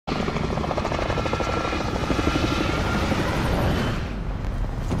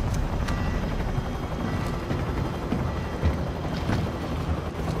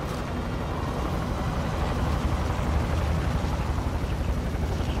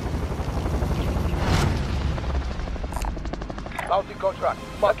Bounty contract.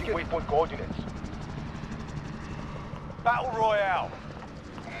 Marking waypoint coordinates. Battle Royale.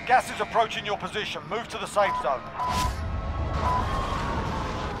 Gas is approaching your position. Move to the safe zone.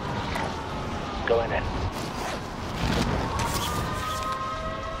 Going in.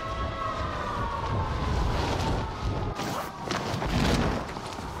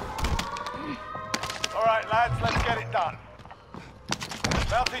 All right, lads, let's get it done.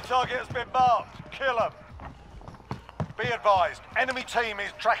 Bounty target has been marked. Kill him. Be advised, enemy team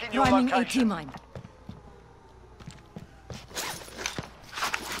is tracking your Priming location. AT-mine.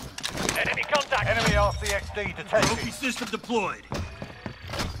 Enemy contact. Enemy RCXD detected. Trophy system deployed.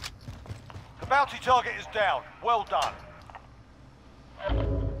 The bounty target is down. Well done.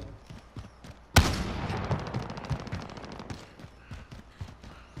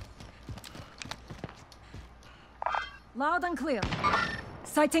 Loud and clear.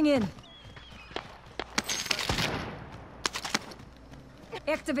 Sighting in.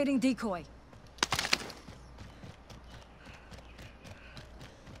 Activating decoy.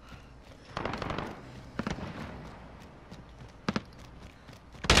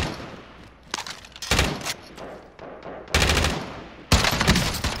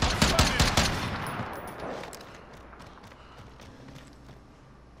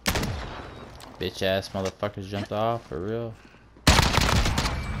 Bitch ass motherfuckers jumped off for real.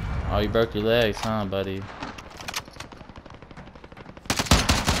 Oh, you broke your legs, huh, buddy?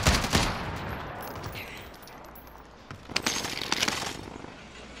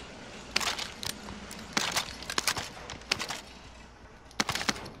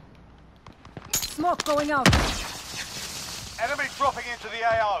 Smoke going out. Enemy dropping into the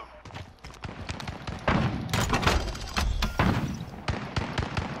AO.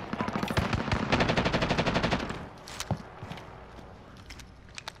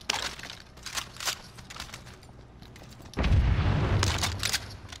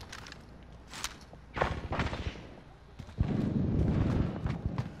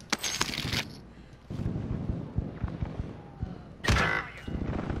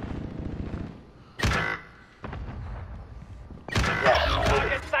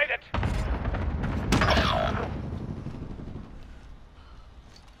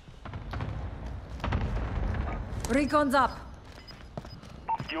 Recon's up.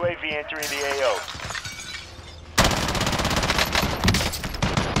 UAV entering the AO.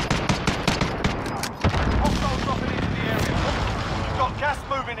 Hostiles dropping into the area. You've got gas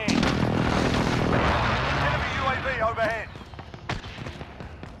moving in. Enemy UAV overhead.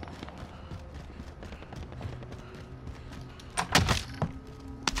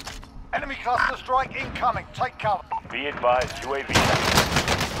 Enemy cluster strike incoming. Take cover. Be advised, UAV.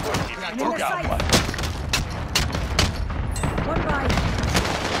 In the sight. One by.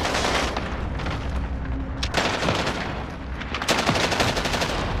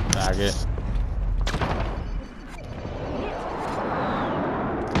 Target.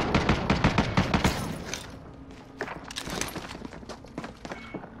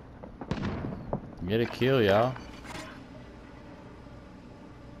 Get a kill, y'all.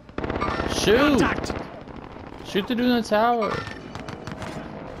 Shoot! Contact. Shoot the dude in the tower.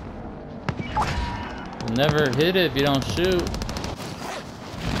 You'll never hit it if you don't shoot.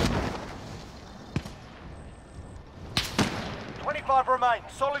 Remain.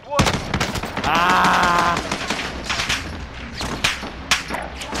 Solid work. Ah!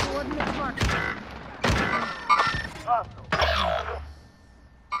 Coordinate mark.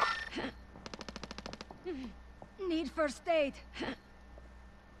 Need first aid.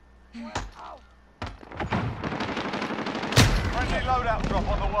 Friendly loadout drop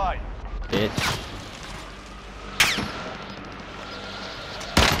on the way. Bitch.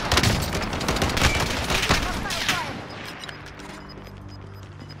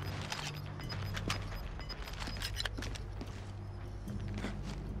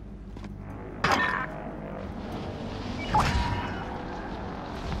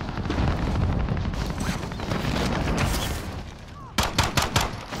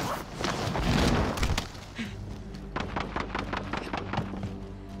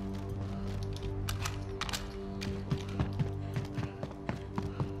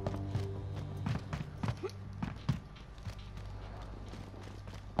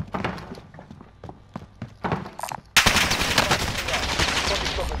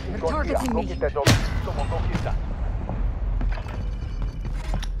 They're targeting me.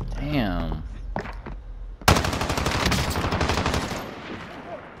 Damn.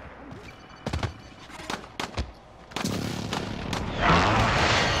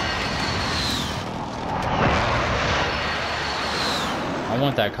 I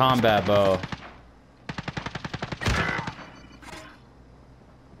want that combat bow.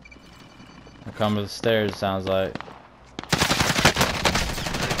 come to the stairs, sounds like.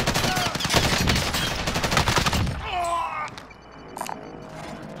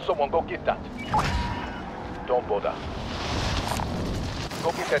 Someone go get that. Don't bother.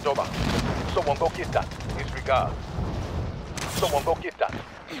 Go get that over. Someone go get that. Disregard. Someone go get that.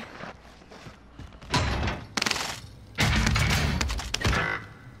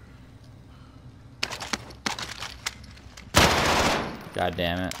 God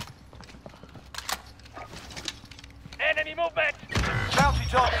damn it. Enemy movement! Bounty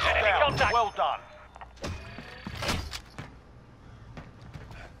target is Enemy down. contact. Well done.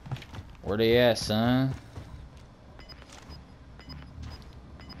 Where they at, son?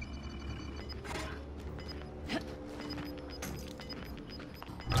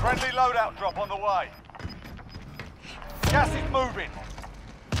 Friendly loadout drop on the way. Gas is moving.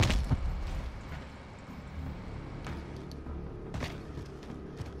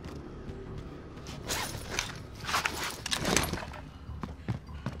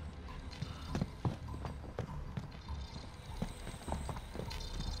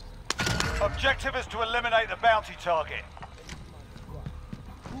 Objective is to eliminate the bounty target.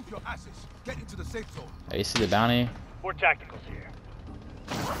 Move your asses. Get into the safe zone. Hey, you see the bounty? More tacticals here.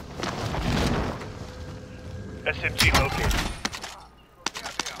 SMG located.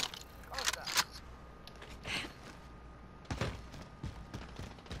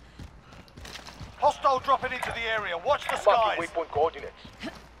 Hostile dropping into the area. Watch the Marking skies. waypoint coordinates.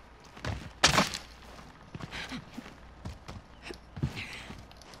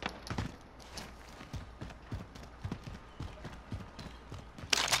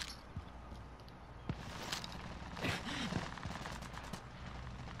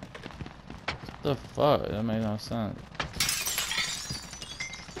 What the fuck? That made no sense.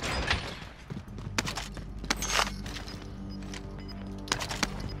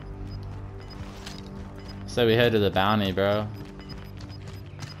 So we head to the bounty, bro.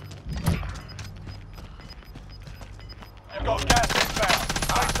 You've got gas inbound.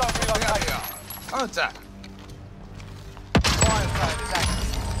 Safe zone relocated. Contact. Fire zone is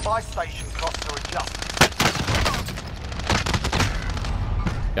active. Buy station costs are adjusted.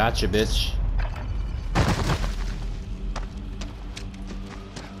 Gotcha, bitch.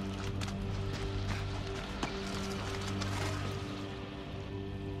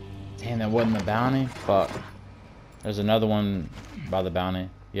 Damn, that wasn't the bounty? Fuck. There's another one by the bounty.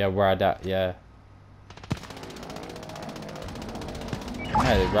 Yeah, where I died. Yeah. I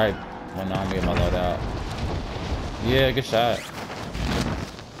had it right when I'm getting my load out. Yeah, good shot.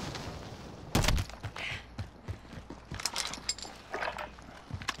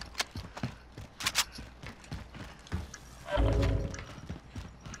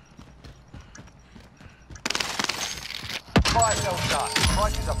 Fire cell shut.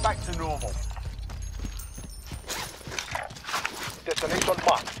 Prices are back to normal. Destination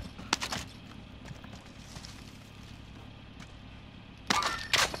marked.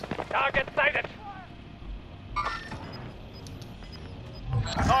 Target sighted.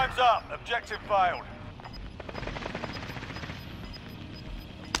 Time's up. Objective failed.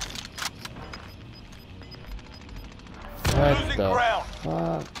 What Losing the ground.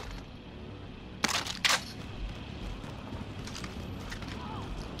 fuck?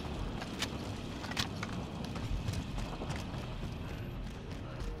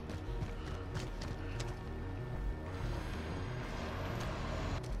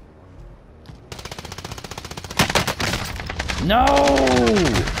 No!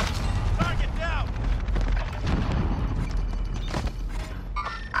 Target down.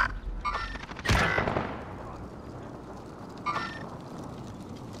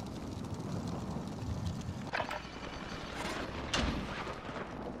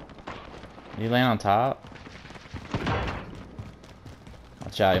 Did he land on top?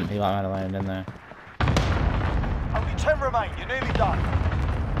 Watch out, he might have landed in there. Only 10 remain. You're nearly done.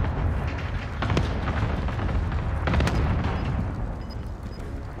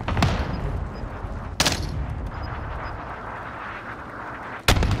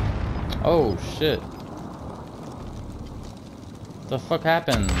 Oh shit. What the fuck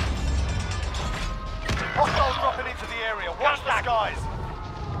happened? Hostile dropping into the area. Watch the skies.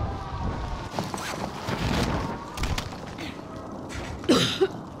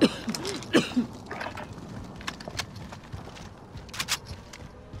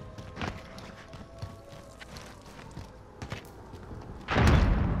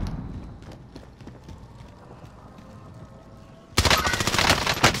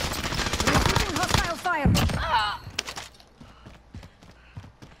 Receiving hostile fire.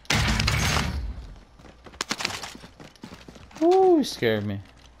 Ooh, scared me.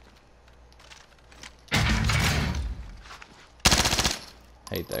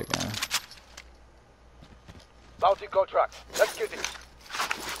 Hate that guy. Bounty contract. Let's get it.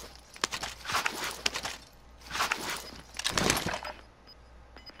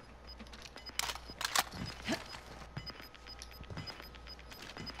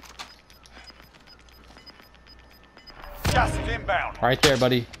 Gas is inbound. Right there,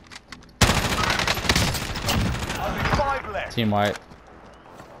 buddy. Only 5 left. Team white.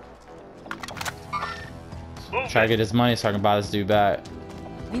 Try to get his money so I can buy this dude back.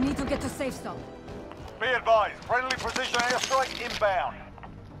 We need to get to safe zone. Be advised, friendly precision airstrike inbound.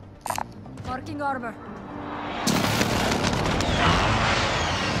 Marking armor.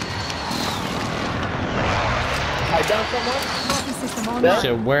 I down someone? Trophy system on. Yeah.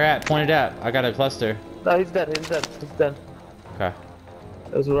 Shit, where at? Point it at. I got a cluster. No, he's dead, he's dead, he's dead. Okay.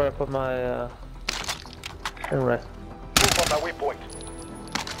 It was where I put my, anyway. Move on that waypoint.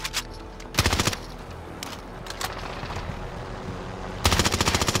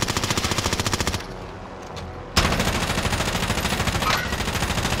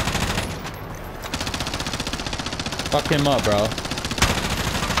 Fuck him up, bro.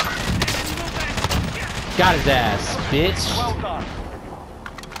 Got his ass, bitch. Well done.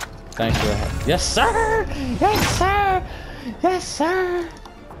 Thanks for the help. Yes, sir! Yes, sir! Yes, sir!